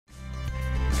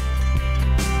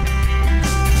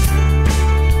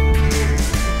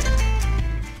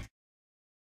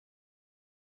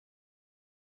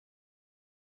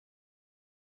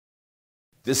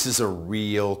This is a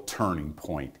real turning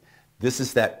point. This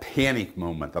is that panic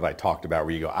moment that I talked about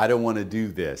where you go, I don't want to do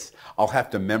this. I'll have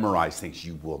to memorize things.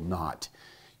 You will not.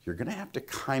 You're going to have to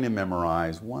kind of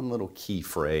memorize one little key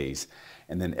phrase,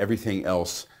 and then everything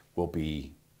else will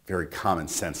be very common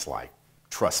sense like.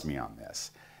 Trust me on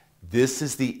this. This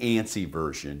is the ANSI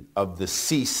version of the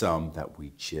CSUM that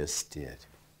we just did.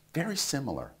 Very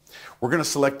similar. We're going to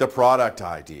select the product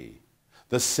ID,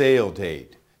 the sale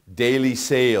date, daily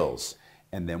sales,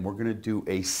 and then we're going to do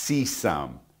a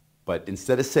CSUM. But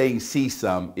instead of saying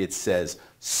CSUM, it says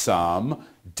sum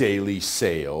daily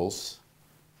sales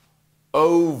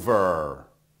over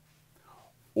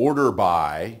order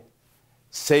by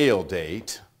sale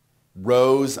date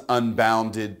rows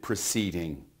unbounded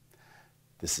preceding.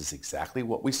 This is exactly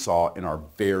what we saw in our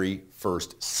very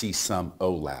first CSUM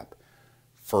OLAP.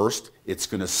 First, it's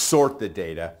going to sort the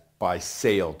data by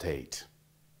sale date.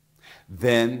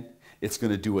 Then it's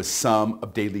going to do a sum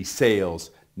of daily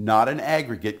sales, not an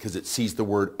aggregate, because it sees the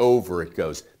word over. It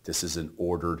goes, this is an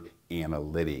ordered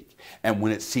analytic. And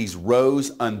when it sees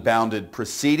rows unbounded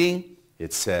preceding,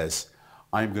 it says,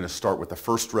 I'm going to start with the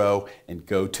first row and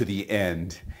go to the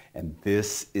end. And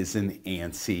this is an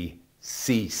ANSI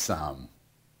CSUM.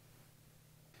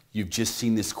 You've just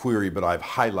seen this query, but I've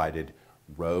highlighted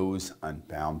rows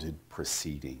unbounded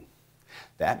preceding.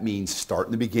 That means start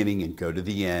in the beginning and go to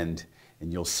the end,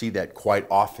 and you'll see that quite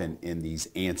often in these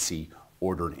ANSI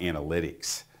ordered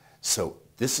analytics. So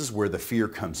this is where the fear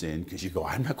comes in, because you go,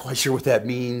 I'm not quite sure what that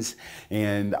means,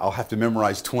 and I'll have to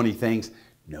memorize 20 things.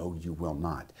 No, you will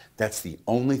not. That's the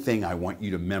only thing I want you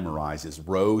to memorize is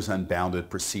rows unbounded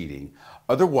preceding.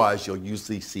 Otherwise, you'll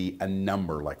usually see a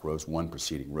number like rows 1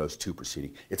 preceding, rows 2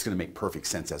 preceding. It's going to make perfect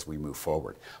sense as we move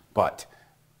forward. But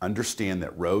understand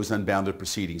that rows unbounded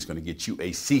preceding is going to get you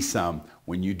a CSUM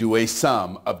when you do a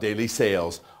sum of daily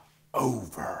sales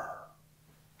over.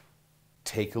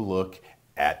 Take a look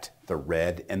at the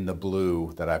red and the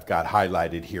blue that I've got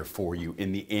highlighted here for you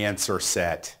in the answer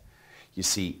set. You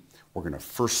see, we're going to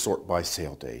first sort by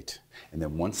sale date, and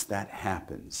then once that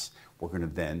happens, we're going to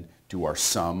then do our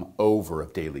sum over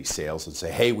of daily sales and say,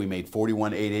 hey, we made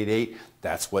 41,888.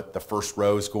 That's what the first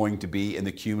row is going to be in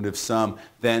the cumulative sum.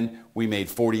 Then we made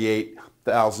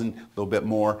 48,000, a little bit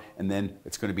more, and then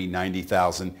it's going to be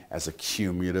 90,000 as a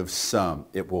cumulative sum.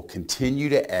 It will continue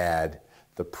to add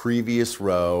the previous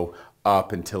row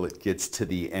up until it gets to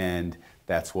the end.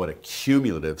 That's what a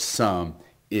cumulative sum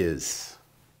is.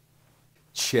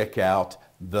 Check out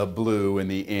the blue in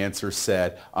the answer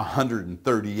set,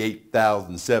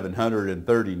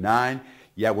 138,739.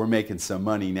 Yeah, we're making some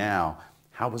money now.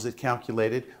 How was it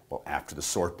calculated? Well, after the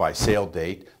sort by sale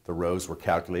date, the rows were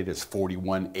calculated as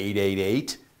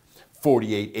 41,888,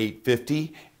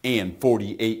 48,850, and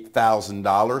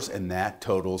 $48,000, and that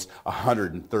totals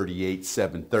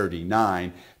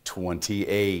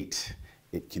 138,739.28.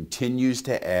 It continues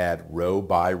to add row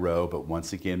by row, but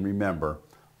once again, remember,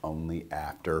 only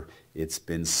after it's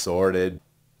been sorted.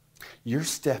 You're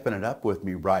stepping it up with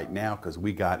me right now because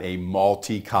we got a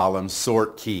multi-column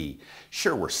sort key.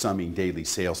 Sure, we're summing daily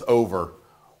sales over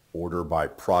order by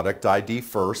product ID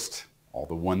first. All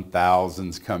the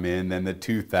 1,000s come in, then the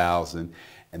 2,000,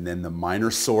 and then the minor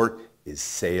sort is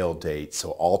sale date. So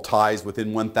all ties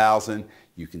within 1,000.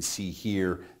 You can see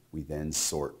here, we then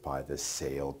sort by the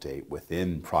sale date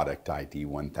within product ID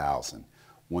 1,000.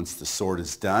 Once the sort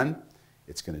is done,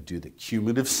 it's going to do the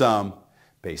cumulative sum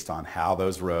based on how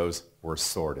those rows were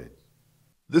sorted.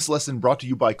 This lesson brought to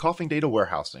you by Coffing Data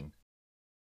Warehousing.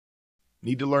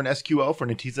 Need to learn SQL for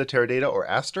Netezza, Teradata, or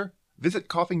Aster? Visit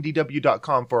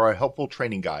coffingdw.com for our helpful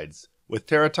training guides. With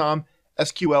Teratom,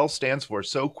 SQL stands for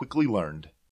So Quickly Learned.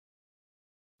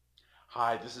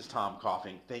 Hi, this is Tom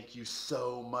Coffing. Thank you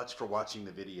so much for watching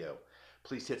the video.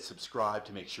 Please hit subscribe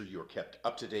to make sure you are kept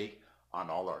up to date on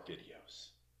all our videos.